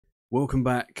Welcome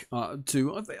back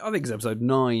to, I think it's episode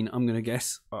 9, I'm going to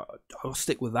guess. I'll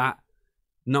stick with that.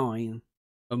 9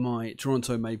 of my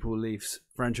Toronto Maple Leafs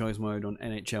franchise mode on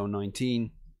NHL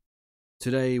 19.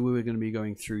 Today we were going to be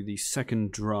going through the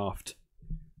second draft.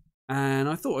 And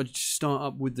I thought I'd start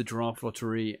up with the draft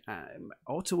lottery.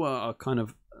 Ottawa are kind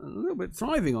of a little bit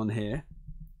thriving on here.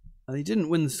 They didn't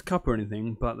win this cup or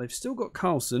anything, but they've still got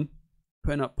Carlson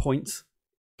putting up points,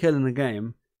 killing the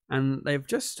game. And they've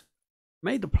just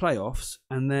made the playoffs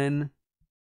and then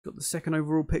got the second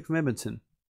overall pick from Edmonton.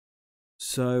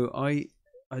 So I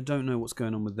don't know what's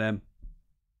going on with them.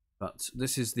 But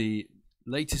this is the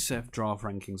latest set of draft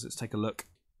rankings. Let's take a look.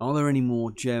 Are there any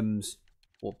more gems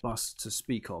or busts to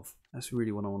speak of? That's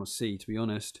really what I want to see, to be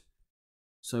honest.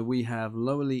 So we have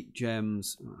low elite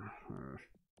gems.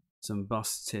 Some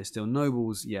busts here still.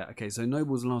 Nobles, yeah. Okay, so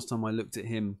Nobles, last time I looked at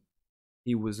him,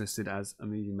 he was listed as a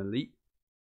medium elite.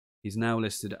 He's now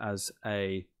listed as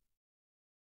a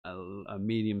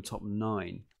medium top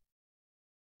 9.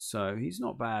 So he's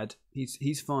not bad.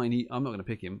 He's fine. I'm not going to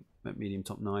pick him at medium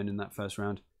top 9 in that first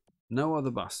round. No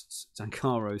other busts.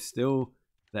 Zancaro's still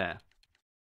there.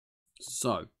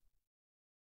 So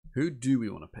who do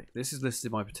we want to pick? This is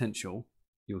listed by potential,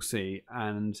 you'll see.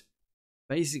 And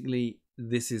basically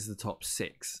this is the top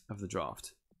 6 of the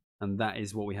draft. And that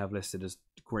is what we have listed as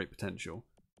great potential.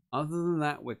 Other than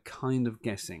that, we're kind of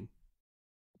guessing.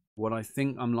 What I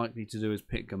think I'm likely to do is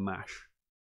pick Gamache,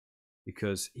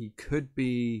 because he could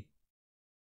be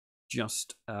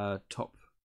just a top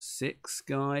 6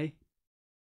 guy,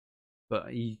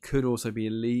 but he could also be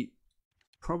elite.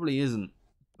 Probably isn't,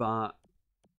 but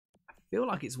I feel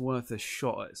like it's worth a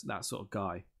shot at that sort of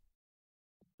guy.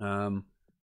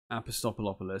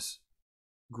 Apostolopoulos,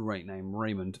 great name,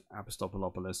 Raymond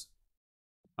Apostolopoulos.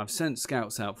 I've sent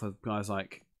scouts out for guys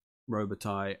like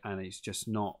Robitaille, and it's just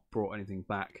not brought anything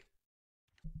back.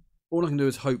 All I can do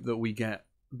is hope that we get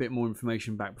a bit more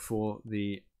information back before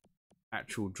the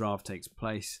actual draft takes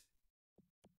place.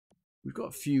 We've got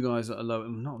a few guys that are low,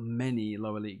 not many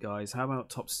low elite guys. How about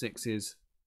top 6s?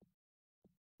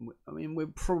 I mean, we're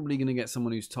probably going to get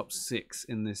someone who's top 6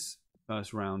 in this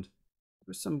first round.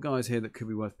 There's some guys here that could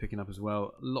be worth picking up as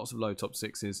well. Lots of low top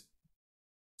 6s.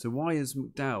 So why is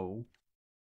McDowell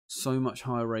so much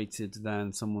higher rated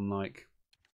than someone like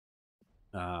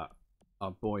our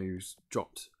boy who's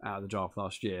dropped out of the draft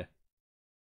last year?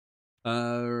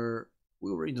 Will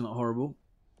Reed's not horrible.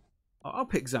 I'll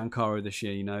pick Zancaro this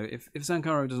year, you know. If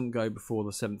Zancaro doesn't go before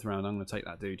the 7th round, I'm going to take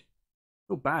that dude. I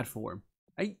feel bad for him.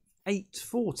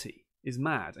 840 is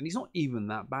mad, and he's not even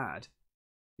that bad.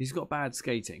 He's got bad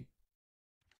skating,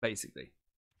 basically.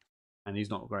 And he's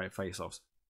not great at face-offs.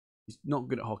 He's not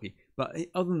good at hockey. But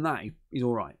other than that, he's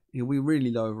alright. He'll be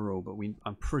really low overall, but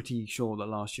I'm pretty sure that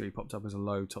last year he popped up as a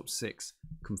low top 6,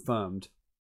 confirmed.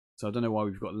 So I don't know why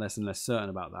we've got less and less certain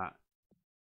about that.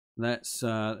 Let's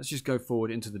just go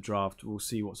forward into the draft. We'll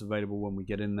see what's available when we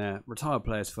get in there. Retired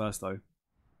players first, though.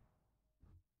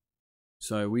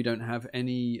 So we don't have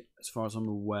any, as far as I'm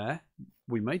aware.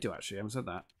 We may do, actually. I haven't said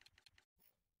that.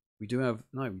 We do have...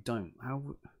 No, we don't.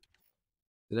 How...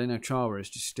 Zdeno Chara is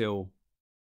just still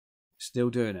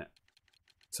doing it.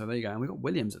 So there you go. And we've got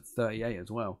Williams at 38 as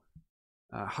well.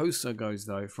 Hossa goes,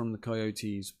 though, from the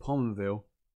Coyotes. Pominville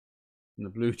from the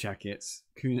Blue Jackets.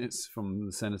 Kunitz from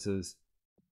the Senators.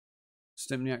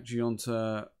 Stempniak,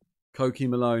 Gionta, Koki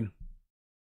Malone.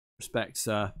 Respect,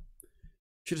 sir.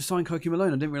 Should have signed Koki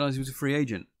Malone. I didn't realise he was a free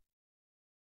agent.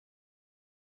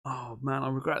 Oh, man, I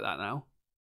regret that now.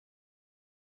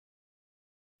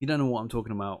 You don't know what I'm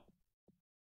talking about.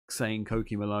 Saying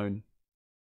Koki Malone.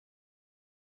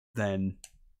 Then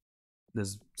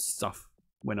there's stuff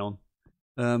went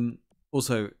on.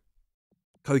 Also,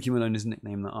 Koki Malone is a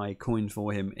nickname that I coined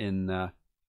for him in my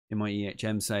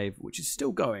EHM save, which is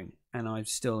still going, and I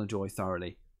still enjoy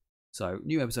thoroughly. So,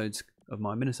 new episodes of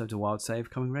my Minnesota Wild save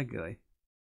coming regularly.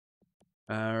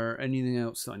 Anything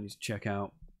else that I need to check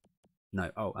out?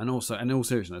 No. Oh, and also, in all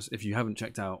seriousness, if you haven't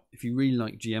checked out, if you really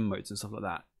like GM modes and stuff like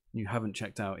that, and you haven't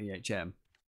checked out EHM,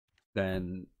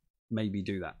 then maybe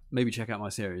do that. Maybe check out my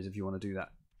series if you want to do that.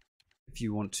 If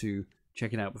you want to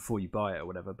check it out before you buy it or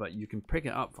whatever, but you can pick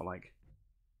it up for like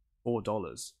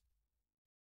 $4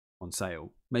 on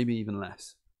sale, maybe even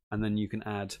less, and then you can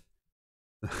add.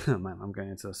 Man, I'm going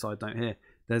into a side note here.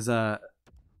 There's a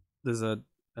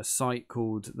site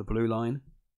called the Blue Line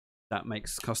that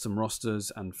makes custom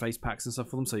rosters and face packs and stuff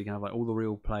for them, so you can have like all the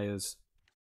real players,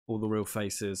 all the real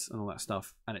faces, and all that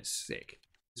stuff, and it's sick.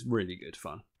 It's really good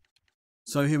fun.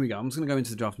 So here we go. I'm just going to go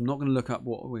into the draft. I'm not going to look up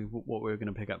what we're going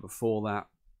to pick up before that.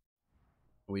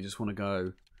 We just want to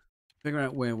go figure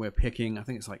out where we're picking. I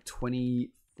think it's like 24th.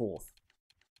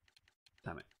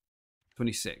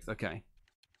 26th, okay.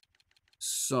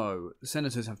 So, the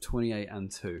Senators have 28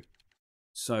 and 2.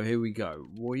 So, here we go.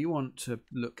 We want to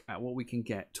look at what we can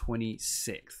get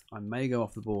 26th. I may go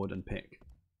off the board and pick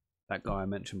that guy I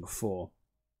mentioned before.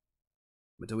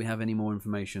 But do we have any more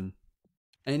information?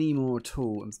 Any more at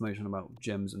all information about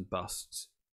gems and busts?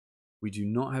 We do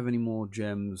not have any more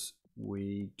gems.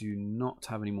 We do not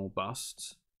have any more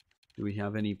busts. Do we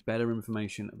have any better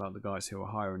information about the guys who are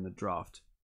higher in the draft?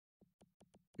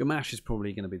 Gamache is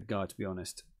probably going to be the guy, to be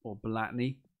honest. Or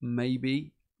Blatney,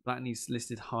 maybe. Blatney's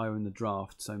listed higher in the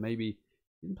draft, so maybe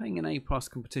he's been playing an A+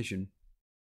 competition.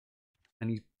 And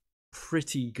he's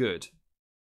pretty good,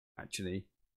 actually.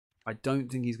 I don't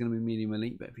think he's going to be medium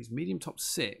elite, but if he's medium top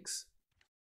 6,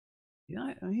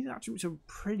 yeah, his attributes are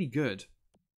pretty good.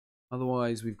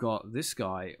 Otherwise, we've got this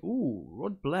guy, ooh,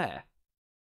 Rod Blair,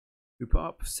 who put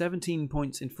up 17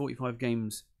 points in 45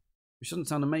 games, which doesn't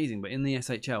sound amazing, but in the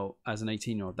SHL as an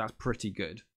 18-year-old, that's pretty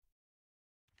good.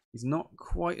 He's not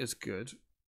quite as good,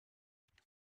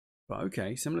 but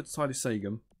okay, similar to Titus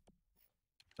Sagum,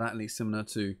 at least similar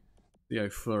to Theo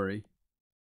Fleury.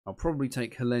 I'll probably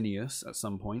take Hellenius at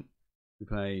some point, who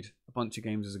played a bunch of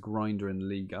games as a grinder in the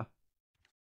Liga,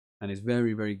 and is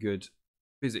very, very good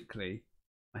physically.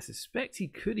 I suspect he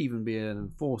could even be an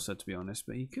enforcer, to be honest,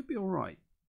 but he could be alright.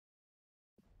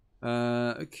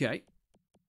 Okay.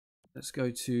 Let's go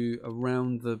to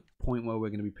around the point where we're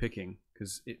going to be picking,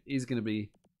 because it is going to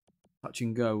be touch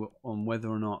and go on whether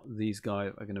or not these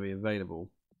guys are going to be available.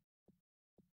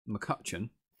 McCutcheon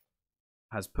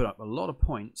has put up a lot of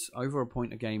points, over a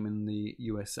point a game in the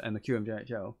US and the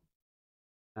QMJHL,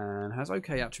 and has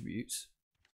okay attributes,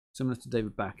 similar to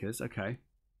David Backers. Okay.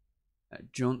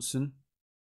 Johnson,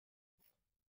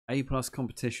 A+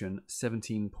 competition,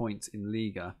 17 points in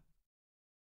Liga.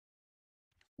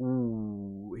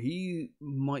 Ooh, he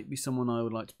might be someone I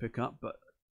would like to pick up, but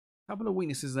a couple of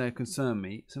weaknesses there concern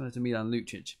me, similar to Milan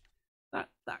Lucic. That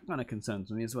kind of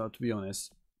concerns me as well, to be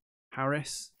honest.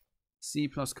 Harris, C+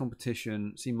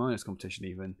 competition, C- competition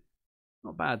even.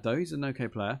 Not bad though, he's an okay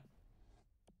player.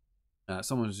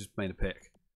 Someone's just made a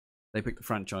pick. They picked the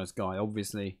franchise guy,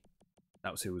 obviously.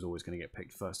 That was who was always going to get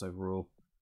picked first overall.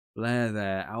 Blair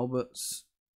there, Alberts.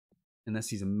 Unless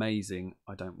he's amazing,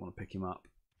 I don't want to pick him up.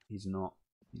 He's not.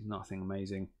 He's nothing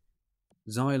amazing.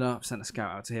 Zyler, sent a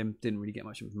scout out to him. Didn't really get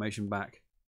much information back.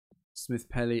 Smith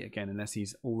Pelly, again, unless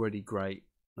he's already great.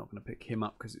 Not going to pick him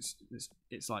up because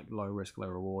it's like low risk, low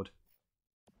reward.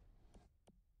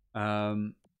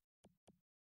 Hakana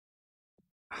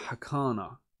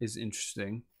is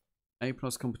interesting. A+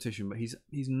 competition, but he's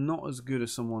not as good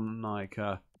as someone like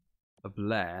a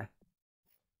Blair.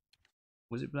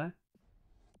 Was it Blair?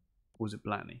 Or was it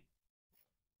Blatney?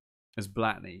 As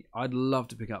Blatney. I'd love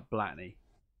to pick up Blatney.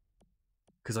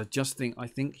 Because I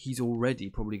think he's already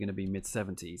probably going to be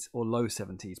mid-70s or low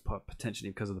 70s, potentially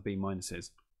because of the B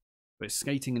minuses. But his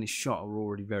skating and his shot are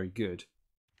already very good.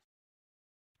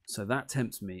 So that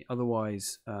tempts me.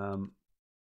 Otherwise, someone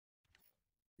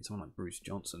like Bruce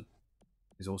Johnson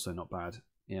is also not bad.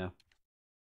 Yeah.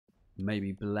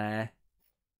 Maybe Blair.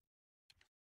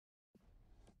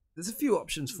 There's a few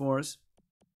options for us.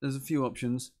 There's a few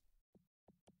options.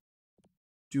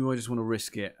 Do I just want to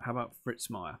risk it? How about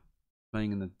Fritzmeier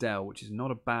playing in the Dell, which is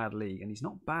not a bad league, and he's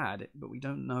not bad, but we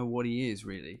don't know what he is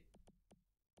really.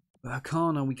 But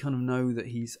Hakana, we kind of know that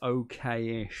he's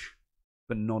okay-ish,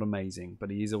 but not amazing.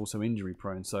 But he is also injury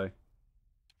prone, so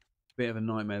bit of a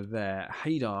nightmare there.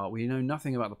 Haydar, we know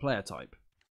nothing about the player type.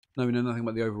 No, we know nothing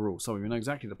about the overall. Sorry, we know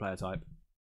exactly the player type.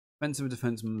 Offensive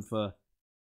defenseman for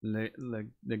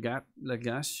Legache.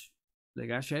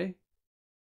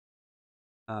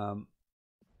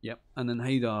 Yep, and then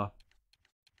Haydar,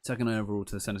 second overall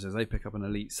to the Senators. They pick up an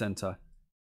elite center.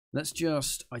 Let's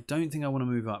just, I don't think I want to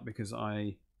move up because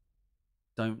I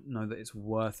don't know that it's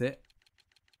worth it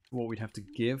for what we'd have to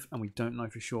give, and we don't know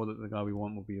for sure that the guy we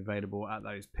want will be available at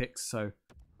those picks. So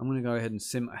I'm going to go ahead and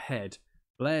sim ahead.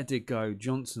 Blair did go,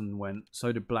 Johnson went,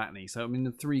 so did Blatney. So I mean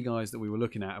the three guys that we were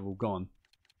looking at have all gone,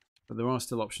 but there are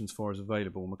still options for us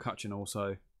available. McCutcheon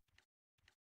also.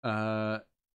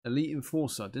 Elite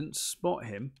Enforcer, didn't spot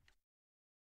him.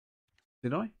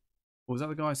 Did I? Or was that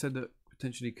the guy I said that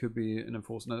potentially could be an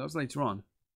enforcer? No, that was later on.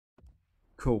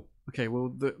 Cool. Okay, well,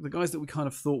 the guys that we kind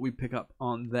of thought we'd pick up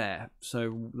aren't there.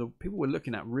 So the people we're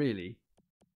looking at really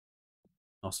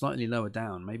are slightly lower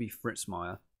down. Maybe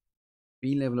Fritzmeier.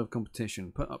 B level of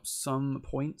competition. Put up some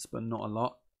points, but not a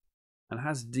lot. And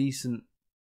has decent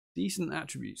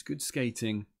attributes. Good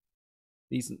skating.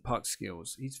 Decent puck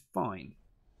skills. He's fine.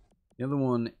 The other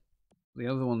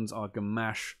ones are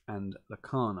Gamache and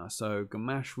Lakana. So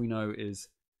Gamache we know is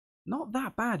not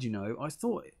that bad, you know. I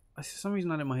thought for some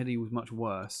reason I had in my head he was much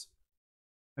worse.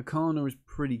 Hakana is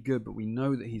pretty good, but we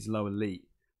know that he's low elite.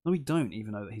 No, we don't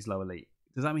even know that he's low elite.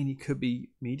 Does that mean he could be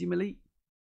medium elite?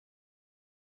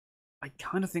 I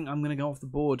kind of think I'm going to go off the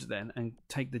board then and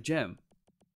take the gem.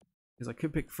 Because I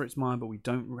could pick Fritz Meyer, but we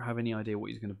don't have any idea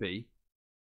what he's going to be.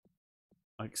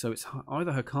 Like, so it's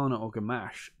either Hakana or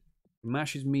Gamash.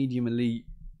 Gamash is medium elite,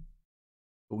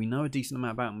 but we know a decent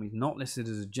amount about him. He's not listed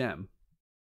as a gem.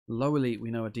 Low elite, we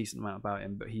know a decent amount about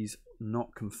him, but he's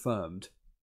not confirmed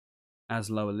as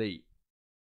low elite.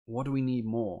 What do we need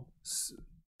more?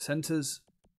 Centers,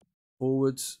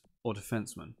 forwards, or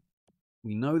defensemen?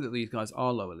 We know that these guys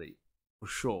are low elite, for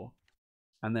sure.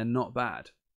 And they're not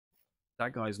bad.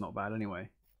 That guy's not bad anyway.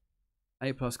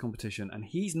 A+ competition, and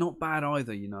he's not bad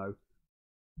either, you know.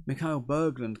 Mikhail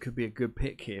Berglund could be a good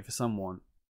pick here for someone.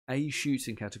 A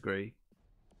shooting category.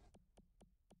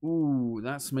 Ooh,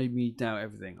 that's made me doubt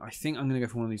everything. I think I'm going to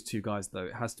go for one of these two guys, though.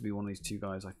 It has to be one of these two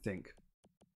guys, I think.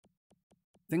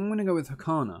 I think I'm going to go with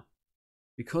Hakana.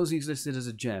 Because he's listed as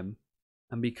a gem,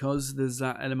 and because there's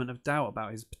that element of doubt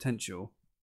about his potential,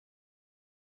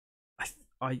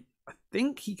 I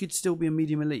think he could still be a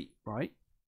medium elite, right?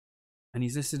 And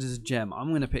he's listed as a gem. I'm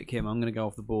going to pick him. I'm going to go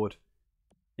off the board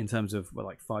in terms of, well,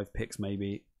 like 5 picks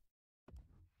maybe.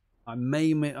 I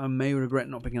may regret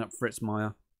not picking up Fritz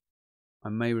Meyer. I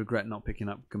may regret not picking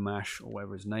up Gamash or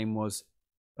whatever his name was.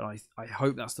 But I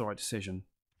hope that's the right decision.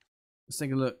 Let's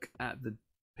take a look at the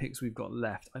picks we've got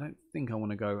left. I don't think I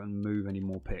want to go and move any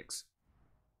more picks.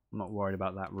 I'm not worried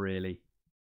about that really.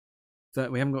 So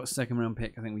we haven't got a second round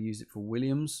pick. I think we used it for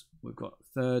Williams. We've got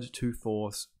 3rd, 2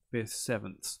 4ths, 5th,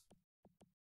 7th.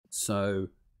 So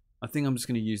I think I'm just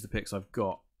going to use the picks I've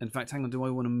got. In fact, hang on, do I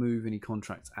want to move any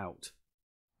contracts out?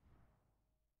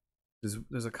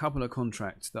 There's a couple of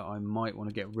contracts that I might want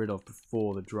to get rid of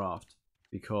before the draft,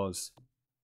 because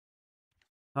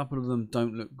a couple of them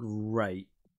don't look great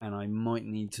and I might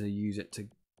need to use it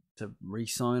to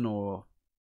re-sign, or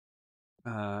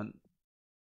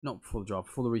not before the draft,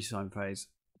 before the re-sign phase.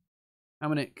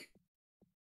 Amanik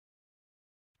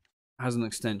has an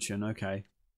extension, okay,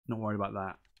 not worried about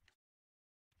that.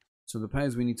 So the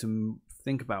players we need to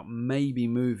think about maybe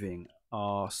moving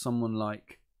are someone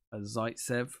like a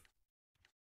Zaitsev,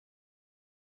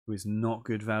 who is not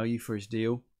good value for his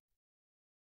deal,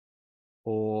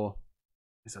 or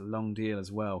it's a long deal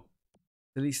as well.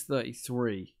 At least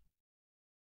 33.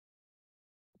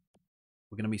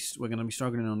 We're gonna be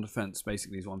struggling on defense.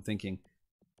 Basically, is what I'm thinking.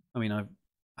 I mean, I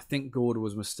think Gorda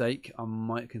was a mistake. I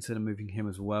might consider moving him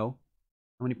as well.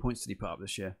 How many points did he put up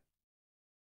this year?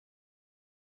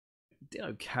 He did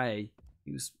okay.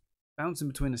 He was bouncing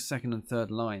between the 2nd and 3rd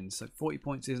lines, so 40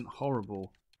 points isn't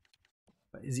horrible.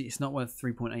 But it's not worth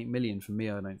 3.8 million for me,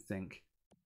 I don't think.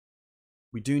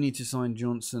 We do need to sign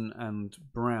Johnson and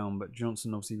Brown, but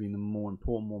Johnson obviously being the more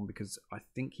important one because I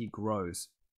think he grows.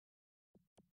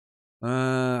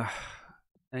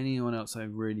 Anyone else I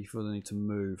really feel the need to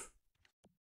move?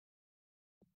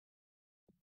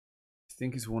 I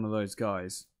think it's one of those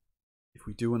guys. If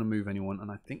we do want to move anyone,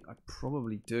 and I think I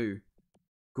probably do.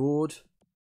 Gord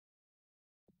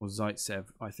or Zaitsev,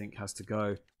 I think, has to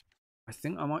go. I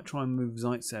think I might try and move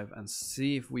Zaitsev and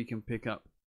see if we can pick up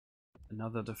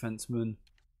another defenseman,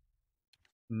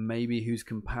 maybe who's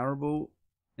comparable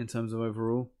in terms of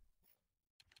overall.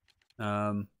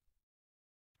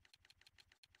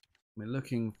 We're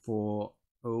looking for,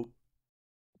 oh,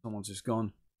 someone's just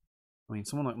gone. I mean,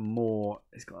 someone like Moore,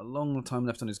 he's got a long time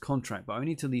left on his contract, but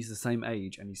only till he's the same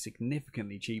age and he's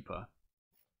significantly cheaper.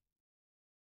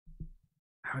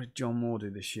 How did John Moore do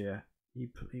this year? He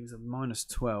was a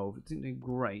 -12. Didn't do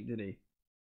great, did he?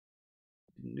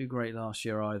 Didn't do great last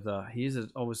year either. He is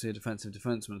obviously a defensive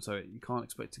defenseman, so you can't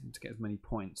expect him to get as many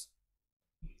points.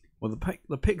 Well,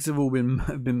 the picks have all been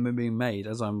being made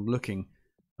as I'm looking.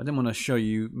 I didn't want to show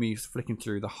you me flicking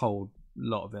through the whole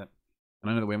lot of it. And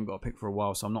I know that we haven't got a pick for a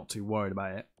while, so I'm not too worried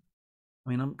about it. I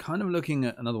mean, I'm kind of looking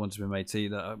at another one that's been made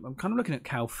too. I'm kind of looking at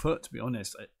Cal Foot, to be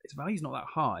honest. His value's not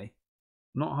that high.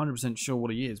 I'm not 100% sure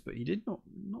what he is, but he did not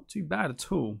too bad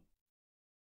at all.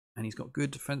 And he's got good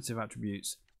defensive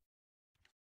attributes.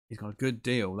 He's got a good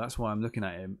deal. That's why I'm looking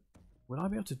at him. Would I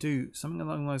be able to do something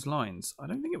along those lines? I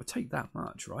don't think it would take that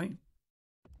much, right?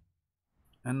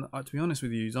 And to be honest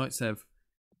with you, Zaitsev,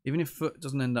 even if Foot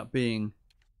doesn't end up being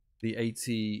the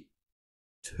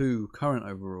 82 current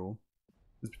overall,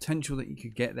 there's potential that he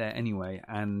could get there anyway.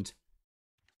 And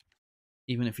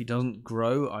even if he doesn't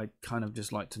grow, I kind of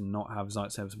just like to not have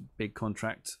Zaitsev's big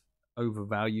contract,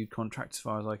 overvalued contract as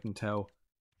far as I can tell,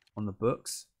 on the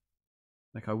books.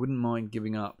 Like, I wouldn't mind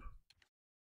giving up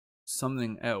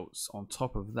something else on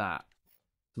top of that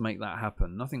to make that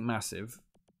happen. Nothing massive,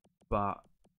 but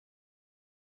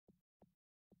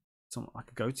someone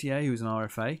like a Gautier who's an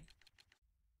RFA.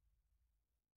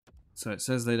 So it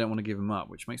says they don't want to give him up,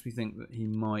 which makes me think that he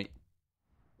might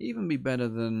even be better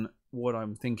than what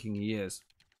I'm thinking he is.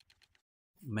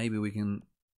 Maybe we can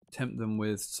tempt them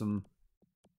with some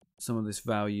of this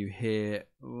value here.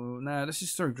 No, let's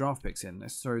just throw draft picks in.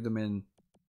 Let's throw them in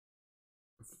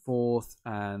a 4th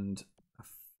and a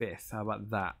 5th. How about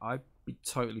that? I'd be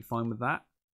totally fine with that.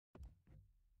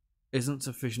 Isn't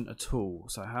sufficient at all.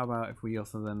 So how about if we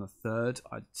offer them a 3rd?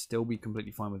 I'd still be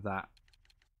completely fine with that.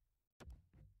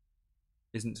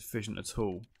 Isn't sufficient at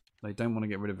all. They don't want to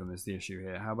get rid of him is the issue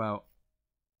here. How about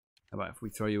if we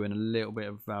throw you in a little bit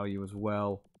of value as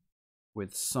well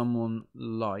with someone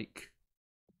like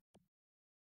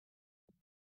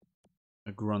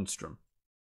a Grundstrom.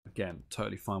 Again,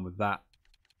 totally fine with that.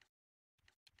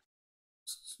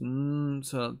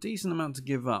 So a decent amount to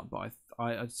give up, but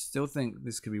I still think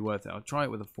this could be worth it. I'll try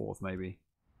it with a 4th maybe.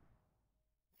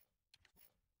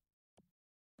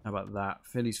 How about that?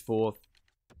 Philly's 4th.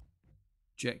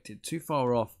 Rejected. Too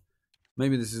far off.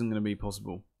 Maybe this isn't going to be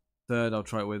possible. 3rd I'll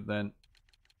try it with then.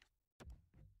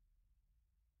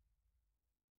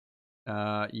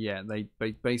 Yeah, they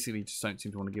basically just don't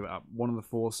seem to want to give it up. One of the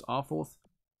 4ths, our 4th.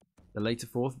 The later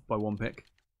 4th by 1 pick.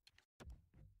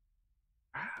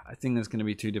 I think that's going to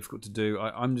be too difficult to do.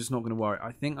 I'm just not going to worry.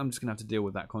 I think I'm just going to have to deal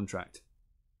with that contract.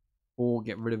 Or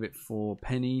get rid of it for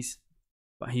pennies.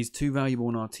 But he's too valuable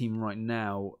in our team right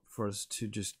now for us to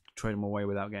just trade him away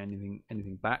without getting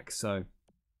anything back. So,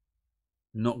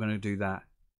 not going to do that.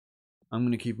 I'm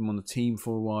going to keep him on the team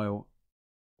for a while.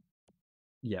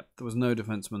 Yep, there was no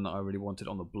defenseman that I really wanted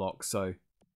on the block. So,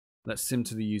 let's sim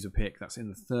to the user pick. That's in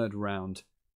the 3rd round.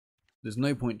 There's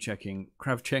no point checking.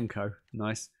 Kravchenko,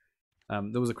 nice.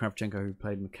 There was a Kravchenko who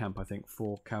played in the camp, I think,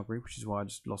 for Calgary, which is why I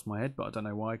just lost my head, but I don't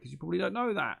know why, because you probably don't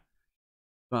know that.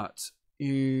 But,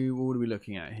 what are we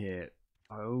looking at here?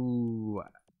 Oh,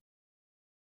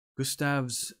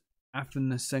 Gustavs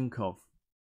Afanasenkov.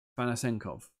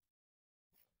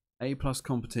 A+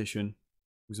 competition.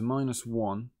 He was a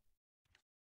 -1.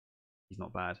 He's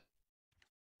not bad.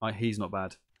 He's not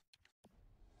bad.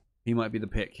 He might be the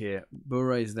pick here.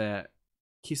 Bure's there.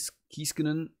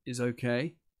 Kiskanen is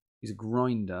okay. He's a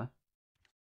grinder,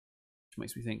 which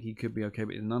makes me think he could be okay,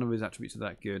 but none of his attributes are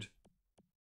that good.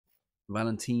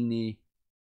 Valentini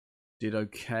did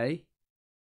okay,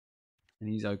 and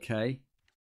he's okay.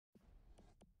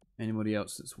 Anybody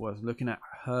else that's worth looking at?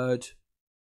 Hurd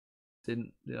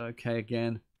did okay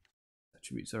again.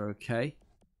 Attributes are okay.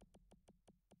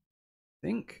 I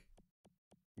think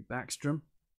Backstrom.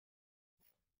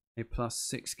 A+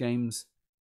 6 games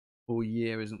all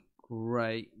year isn't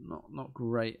great. Not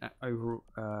great at overall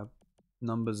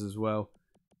numbers as well.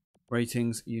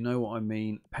 Ratings, you know what I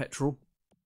mean. Petrol.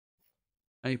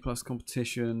 A+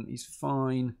 competition. He's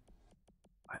fine.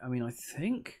 I mean, I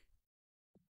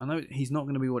know he's not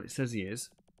going to be what it says he is.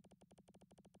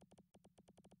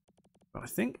 But I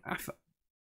think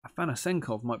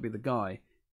Afanasenkov might be the guy.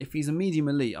 If he's a medium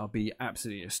elite, I'll be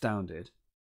absolutely astounded.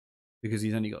 Because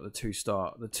he's only got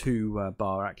the 2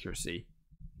 bar accuracy.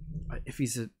 If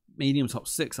he's a medium top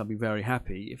 6, I'd be very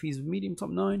happy. If he's a medium top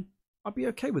 9, I'd be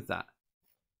okay with that.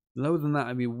 Lower than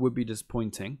that, would be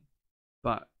disappointing.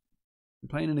 But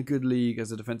playing in a good league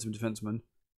as a defenseman,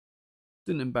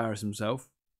 didn't embarrass himself.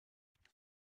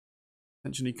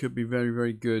 Potentially could be very,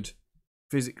 very good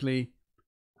physically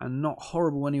and not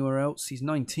horrible anywhere else. He's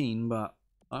 19, but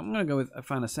I'm going to go with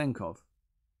Afanasenkov.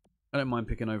 I don't mind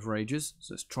picking over ages,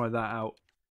 so let's try that out.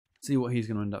 See what he's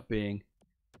going to end up being.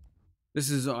 I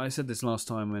said this last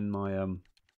time in my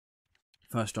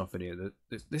first draft video, that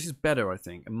this is better, I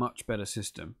think, a much better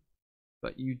system.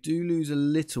 But you do lose a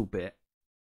little bit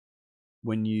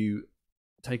when you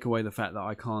take away the fact that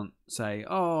I can't say,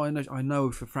 oh, I know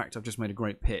for a fact I've just made a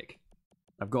great pick.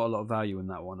 I've got a lot of value in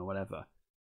that one or whatever.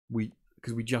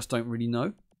 Because we just don't really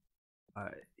know.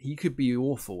 He could be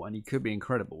awful and he could be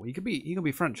incredible. He could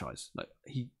be franchise. Like,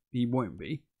 he won't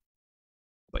be,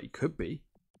 but he could be.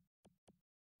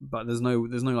 But there's no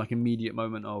like immediate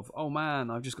moment of, oh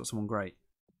man, I've just got someone great,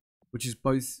 which is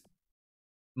both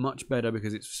much better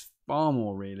because it's far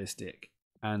more realistic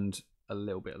and a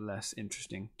little bit less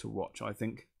interesting to watch. I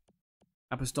think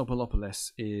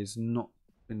Apostopoulos is not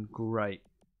been great.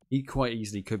 He quite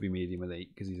easily could be medium elite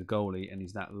because he's a goalie and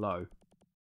he's that low.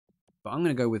 But I'm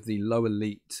going to go with the low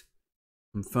elite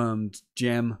confirmed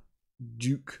gem,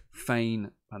 Duke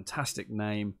Fane. Fantastic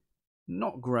name.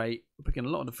 Not great. We're picking a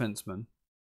lot of defensemen.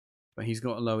 But he's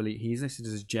got a low elite. He's listed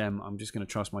as a gem. I'm just going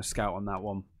to trust my scout on that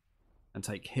one and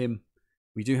take him.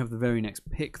 We do have the very next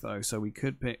pick, though, so we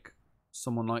could pick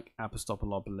someone like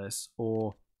Apostolopoulos,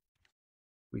 or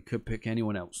we could pick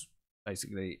anyone else,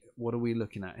 basically. What are we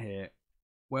looking at here?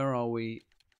 Where are we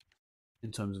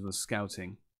in terms of the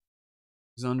scouting?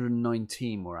 It's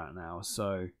 119 we're at now,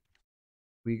 so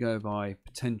we go by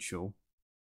potential.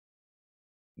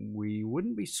 We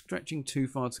wouldn't be stretching too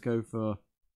far to go for...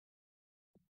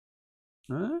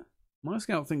 my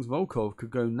scout thinks Volkov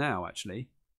could go now, actually.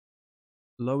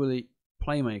 Low elite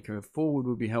playmaker. Forward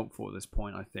would be helpful at this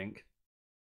point, I think.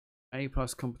 A+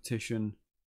 competition.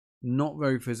 Not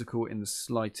very physical in the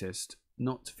slightest.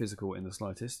 Not physical in the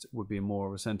slightest would be more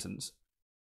of a sentence.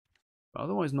 But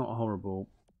otherwise not horrible.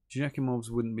 Jakimovs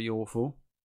wouldn't be awful.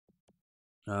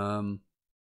 Tikhonov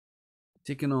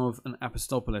and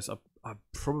Apostolopoulos are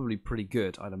probably pretty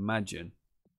good, I'd imagine.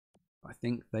 I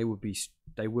think they would be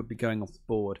going off the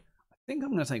board. I think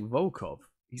I'm going to take Volkov.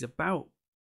 He's about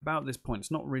this point.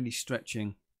 It's not really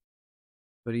stretching,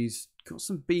 but he's got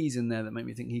some B's in there that make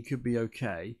me think he could be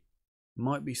okay.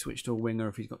 Might be switched to a winger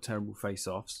if he's got terrible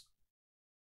face-offs.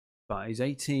 But he's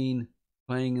 18,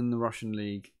 playing in the Russian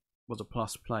league, was a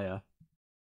plus player.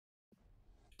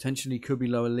 Potentially could be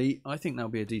low elite. I think that'll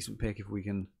be a decent pick if we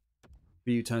can.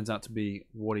 View turns out to be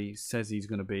what he says he's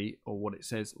going to be, or what it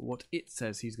says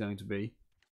he's going to be.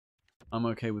 I'm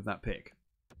okay with that pick.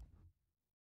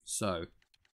 So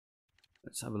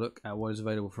let's have a look at what is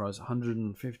available for us.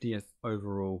 150th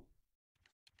overall.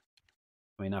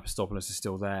 I mean, Apostolopoulos is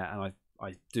still there, and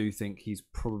I do think he's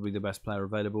probably the best player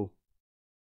available.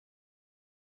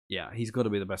 Yeah, he's got to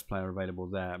be the best player available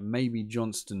there. Maybe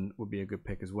Johnston would be a good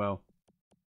pick as well.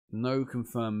 No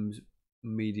confirmed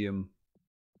medium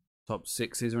top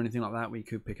sixes or anything like that. We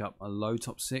could pick up a low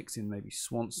top six in maybe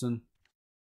Swanson,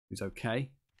 who's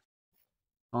okay.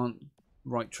 Can't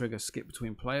right trigger skip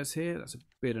between players here. That's a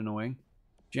bit annoying.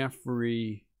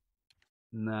 Jaffrey,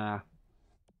 nah.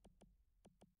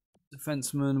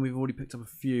 Defenseman, we've already picked up a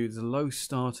few. There's a low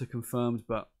starter confirmed,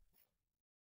 but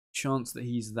chance that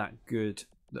he's that good,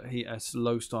 that a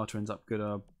low starter ends up good,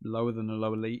 lower than a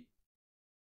low elite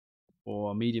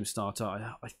or a medium starter.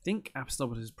 I think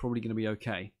Apostolopoulos is probably going to be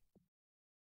okay.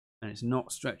 And it's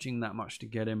not stretching that much to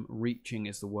get him. Reaching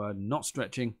is the word, not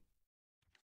stretching.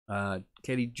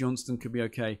 Kelly Johnston could be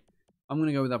okay. I'm going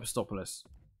to go with Apostolopoulos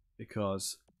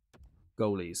because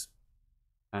goalies.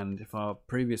 And if our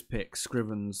previous pick,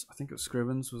 Scrivens, I think it was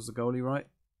Scrivens was the goalie, right?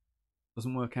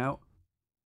 Doesn't work out.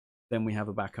 Then we have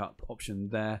a backup option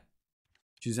there.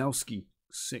 Gizelski,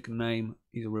 sick name.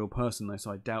 He's a real person though,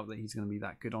 so I doubt that he's going to be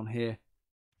that good on here.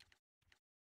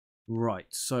 Right,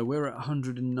 so we're at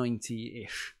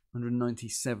 190-ish.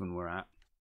 197 we're at.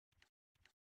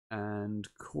 And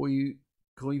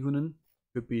Koivunen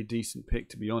could be a decent pick,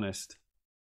 to be honest.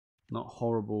 Not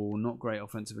horrible, not great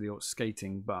offensively or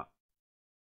skating, but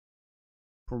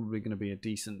probably going to be a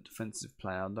decent defensive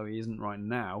player, though he isn't right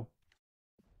now.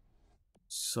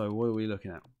 So what are we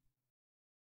looking at?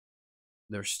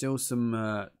 There's still some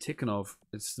Tikhonov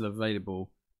is still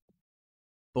available.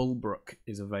 Bulbrook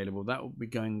is available. That will be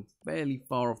going fairly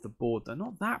far off the board. They're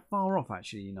not that far off,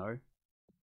 actually, you know.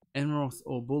 Enroth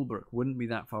or Bulbrook wouldn't be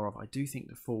that far off. I do think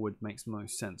the forward makes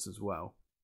most sense as well.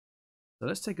 So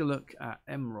let's take a look at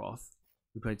Emroth,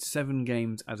 who played 7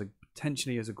 games as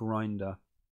potentially as a grinder.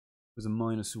 Was a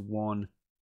 -1.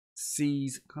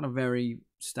 C's kind of very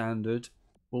standard.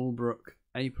 Bulbrook,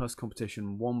 A+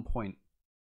 competition, 1 point.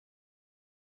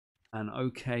 And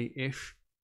okay-ish.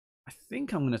 I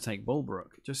think I'm going to take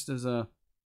Bulbrook, just as a...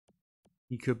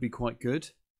 He could be quite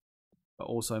good, but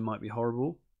also might be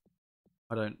horrible.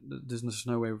 There's just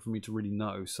no way for me to really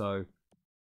know, so...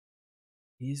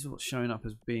 He's what's showing up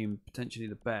as being potentially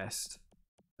the best.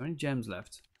 Are there any gems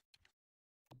left?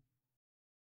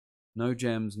 No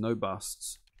gems, no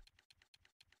busts.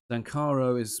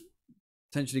 Zancaro is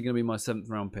potentially going to be my 7th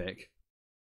round pick.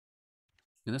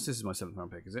 Unless this is my 7th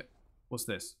round pick, is it? What's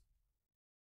this?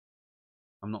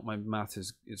 My math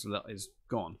is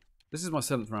gone. This is my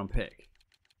 7th round pick.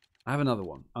 I have another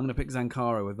one. I'm going to pick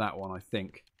Zancaro with that one, I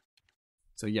think.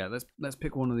 So yeah, let's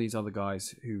pick one of these other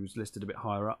guys who's listed a bit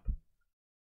higher up.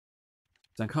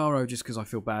 Zancaro, just because I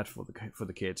feel bad for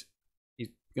the kid. He's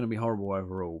going to be horrible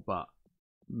overall, but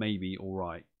maybe all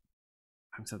right.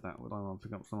 Having said that, would I want to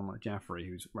pick up someone like Jaffrey,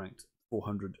 who's ranked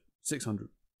 400, 600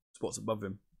 spots above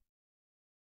him,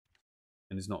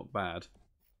 and is not bad?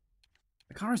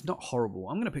 Zancaro's not horrible.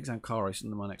 I'm going to pick Zancaro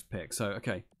in my next pick. So,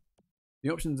 okay. The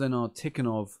options then are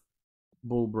Tikhonov,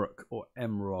 Bulbrook, or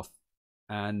Emroth.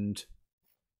 And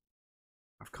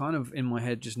I've kind of, in my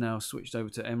head just now, switched over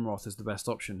to Emroth as the best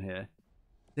option here.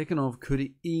 Tikhonov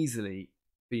could easily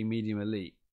be medium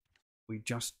elite. We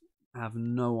just have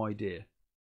no idea.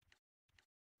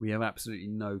 We have absolutely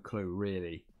no clue,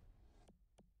 really.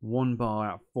 1 bar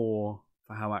out of 4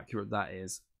 for how accurate that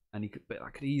is. And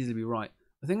that could easily be right.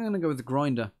 I think I'm going to go with the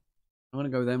grinder. I'm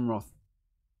going to go with Emroth.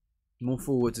 More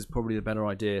forwards is probably the better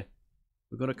idea.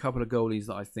 We've got a couple of goalies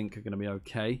that I think are going to be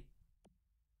okay.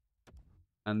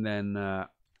 And then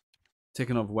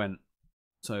Tikhonov went.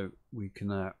 So we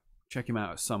can check him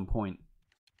out at some point.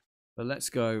 But let's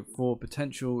go for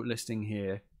potential listing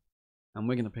here. And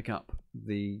we're going to pick up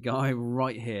the guy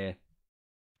right here.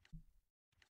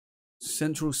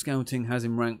 Central Scouting has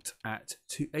him ranked at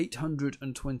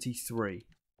 823.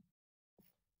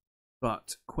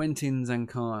 But Quentin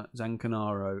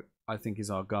Zancanaro, I think, is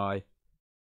our guy.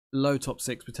 Low top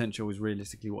 6 potential is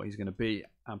realistically what he's going to be.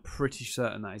 I'm pretty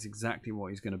certain that is exactly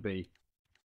what he's going to be.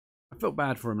 I felt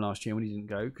bad for him last year when he didn't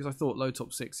go, because I thought low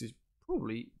top 6 is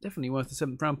definitely worth a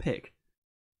 7th round pick.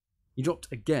 He dropped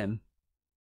again,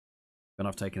 and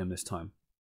I've taken him this time.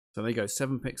 So there you go,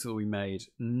 7 picks that we made.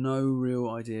 No real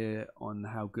idea on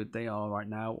how good they are right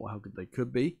now or how good they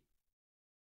could be.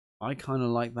 I kind of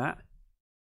like that.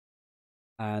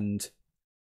 And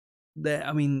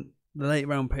the late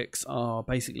round picks are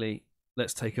basically,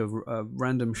 let's take a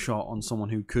random shot on someone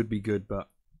who could be good but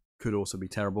could also be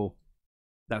terrible.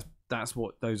 That's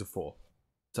what those are for.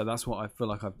 So that's what I feel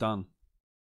like I've done.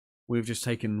 We've just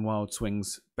taken wild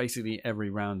swings basically every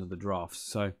round of the draft.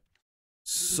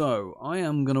 So I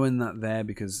am going to end that there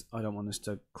because I don't want this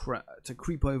to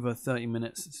creep over 30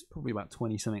 minutes. It's probably about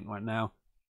 20 something right now.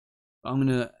 I'm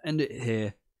going to end it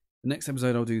here. The next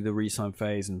episode I'll do the re-sign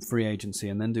phase and free agency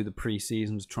and then do the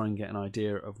pre-season to try and get an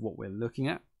idea of what we're looking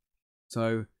at.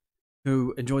 So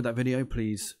who enjoyed that video,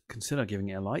 please consider giving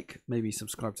it a like. Maybe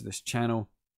subscribe to this channel.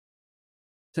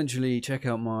 Potentially check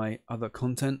out my other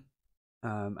content.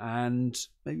 And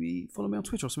maybe follow me on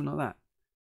Twitter or something like that.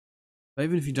 But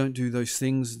even if you don't do those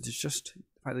things, it's just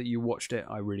the fact that you watched it,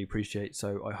 I really appreciate.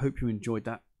 So I hope you enjoyed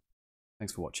that.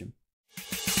 Thanks for watching.